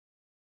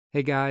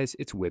Hey guys,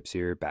 it's Whips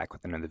here, back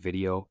with another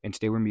video, and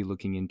today we're going to be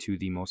looking into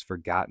the most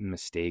forgotten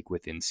mistake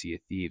within Sea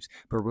of Thieves.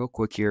 But real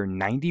quick here,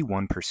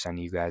 91% of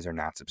you guys are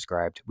not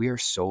subscribed. We are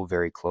so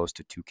very close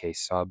to 2K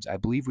subs. I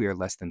believe we are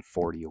less than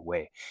 40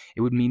 away.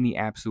 It would mean the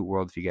absolute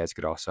world if you guys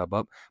could all sub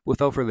up.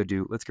 Without further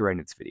ado, let's get right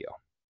into this video.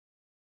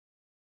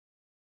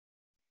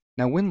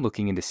 Now, when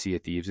looking into Sea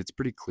of Thieves, it's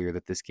pretty clear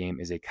that this game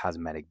is a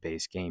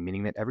cosmetic-based game,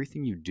 meaning that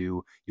everything you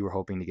do, you are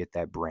hoping to get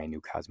that brand new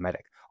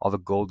cosmetic. All the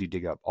gold you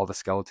dig up, all the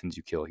skeletons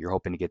you kill, you're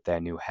hoping to get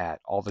that new hat.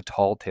 All the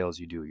tall tales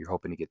you do, you're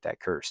hoping to get that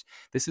curse.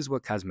 This is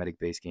what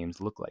cosmetic-based games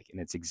look like, and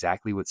it's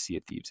exactly what Sea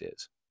of Thieves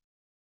is.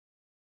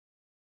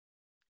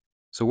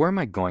 So where am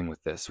I going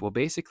with this? Well,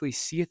 basically,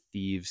 Sea of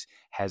Thieves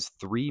has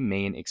three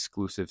main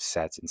exclusive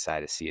sets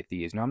inside of Sea of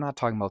Thieves. Now, I'm not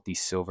talking about the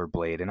Silver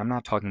Blade, and I'm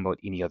not talking about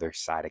any other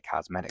side of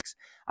cosmetics.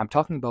 I'm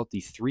talking about the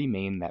three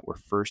main that were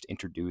first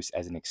introduced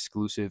as an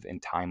exclusive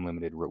and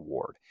time-limited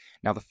reward.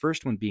 Now, the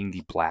first one being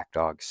the Black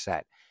Dog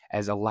set.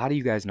 As a lot of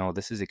you guys know,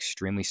 this is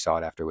extremely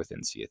sought after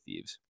within Sea of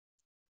Thieves.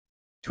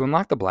 To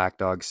unlock the Black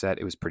Dog set,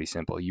 it was pretty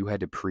simple. You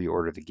had to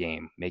pre-order the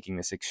game, making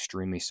this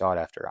extremely sought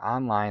after.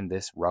 Online,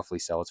 this roughly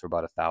sells for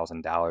about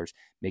 $1,000,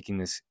 making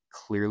this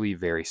clearly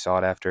very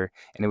sought after,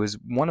 and it was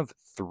one of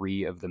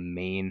three of the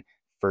main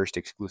first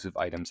exclusive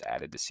items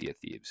added to Sea of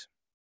Thieves.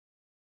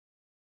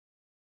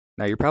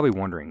 Now, you're probably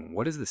wondering,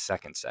 what is the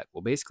second set?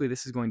 Well, basically,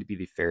 this is going to be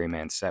the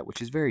Ferryman set,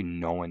 which is very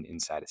known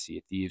inside of Sea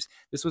of Thieves.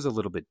 This was a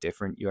little bit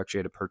different. You actually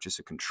had to purchase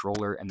a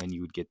controller, and then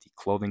you would get the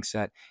clothing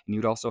set, and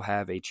you'd also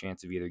have a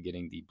chance of either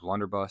getting the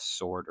blunderbuss,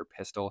 sword, or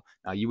pistol.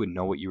 Now, you would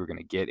know what you were going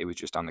to get. It was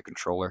just on the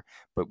controller,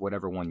 but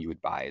whatever one you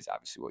would buy is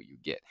obviously what you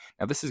get.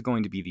 Now, this is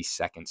going to be the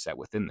second set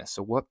within this,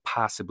 so what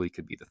possibly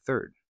could be the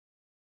third?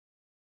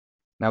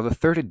 Now, the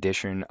third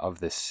edition of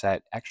this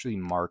set actually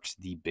marks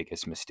the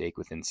biggest mistake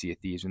within Sea of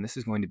Thieves, and this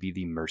is going to be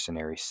the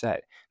Mercenary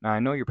set. Now, I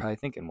know you're probably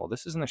thinking, well,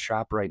 this is in the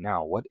shop right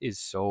now. What is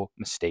so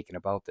mistaken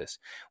about this?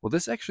 Well,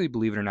 this actually,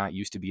 believe it or not,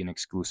 used to be an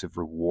exclusive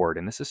reward,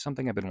 and this is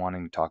something I've been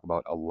wanting to talk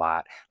about a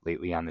lot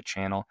lately on the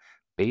channel.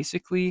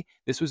 Basically,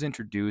 this was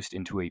introduced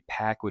into a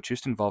pack which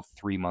just involved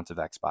 3 months of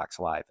Xbox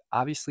Live.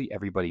 Obviously,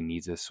 everybody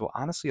needs this, so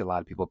honestly, a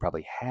lot of people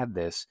probably had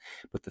this,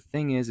 but the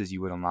thing is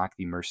you would unlock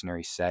the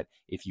Mercenary set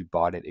if you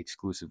bought it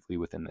exclusively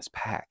within this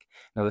pack.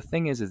 Now, the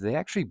thing is they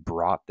actually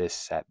brought this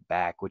set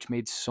back, which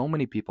made so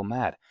many people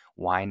mad.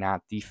 Why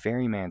not the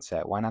Ferryman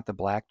set? Why not the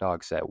Black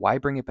Dog set? Why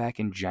bring it back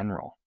in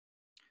general?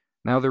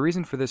 Now, the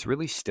reason for this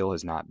really still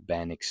has not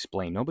been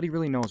explained. Nobody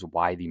really knows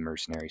why the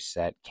Mercenary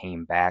set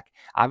came back.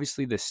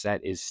 Obviously, this set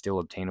is still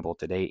obtainable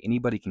today.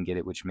 Anybody can get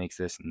it, which makes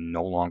this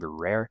no longer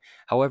rare.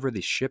 However,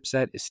 the ship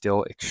set is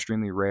still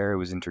extremely rare. It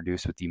was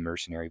introduced with the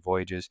Mercenary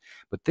Voyages,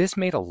 but this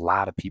made a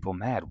lot of people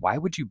mad. Why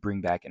would you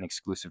bring back an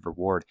exclusive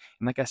reward?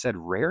 And like I said,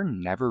 Rare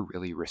never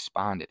really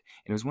responded.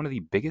 And it was one of the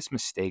biggest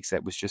mistakes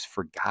that was just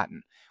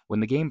forgotten. When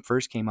the game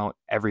first came out,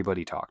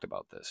 everybody talked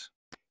about this.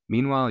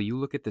 Meanwhile, you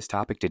look at this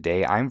topic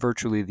today, I'm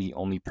virtually the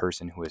only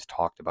person who has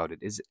talked about it.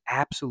 It is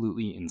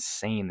absolutely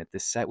insane that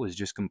this set was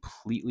just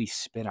completely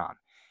spit on.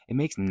 It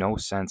makes no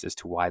sense as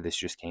to why this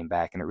just came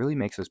back, and it really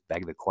makes us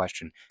beg the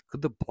question,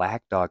 could the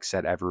Black Dog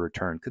set ever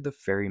return? Could the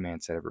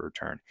Ferryman set ever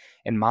return?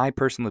 In my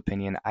personal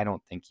opinion, I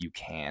don't think you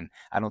can.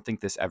 I don't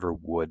think this ever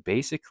would.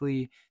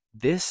 Basically,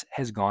 this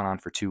has gone on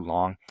for too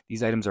long.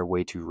 These items are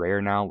way too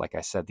rare now. Like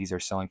I said, these are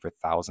selling for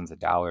thousands of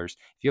dollars.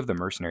 If you have the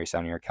Mercenary set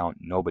on your account,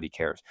 nobody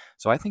cares.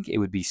 So I think it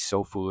would be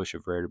so foolish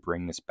of Rare to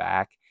bring this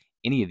back,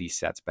 any of these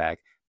sets back.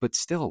 But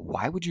still,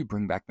 why would you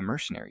bring back the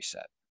Mercenary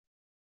set?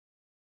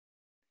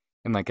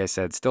 And like I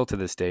said, still to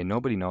this day,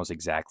 nobody knows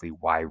exactly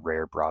why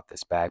Rare brought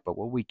this back, but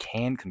what we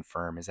can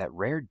confirm is that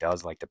Rare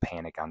does like to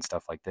panic on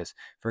stuff like this.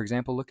 For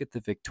example, look at the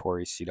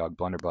Victorious Sea Dog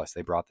Blunderbuss.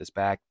 They brought this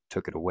back,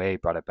 took it away,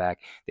 brought it back.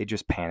 They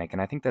just panic, and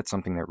I think that's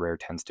something that Rare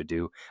tends to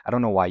do. I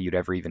don't know why you'd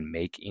ever even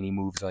make any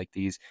moves like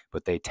these,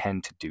 but they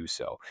tend to do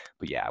so.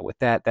 But yeah, with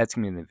that, that's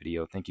going to be the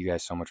video. Thank you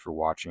guys so much for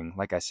watching.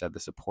 Like I said, the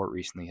support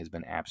recently has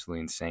been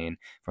absolutely insane.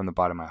 From the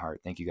bottom of my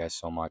heart, thank you guys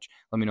so much.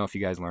 Let me know if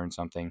you guys learned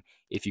something.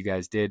 If you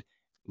guys did,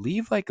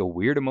 leave like a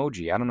weird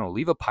emoji. I don't know.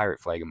 Leave a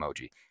pirate flag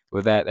emoji.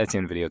 With that, that's the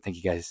end of the video. Thank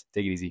you guys.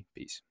 Take it easy.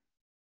 Peace.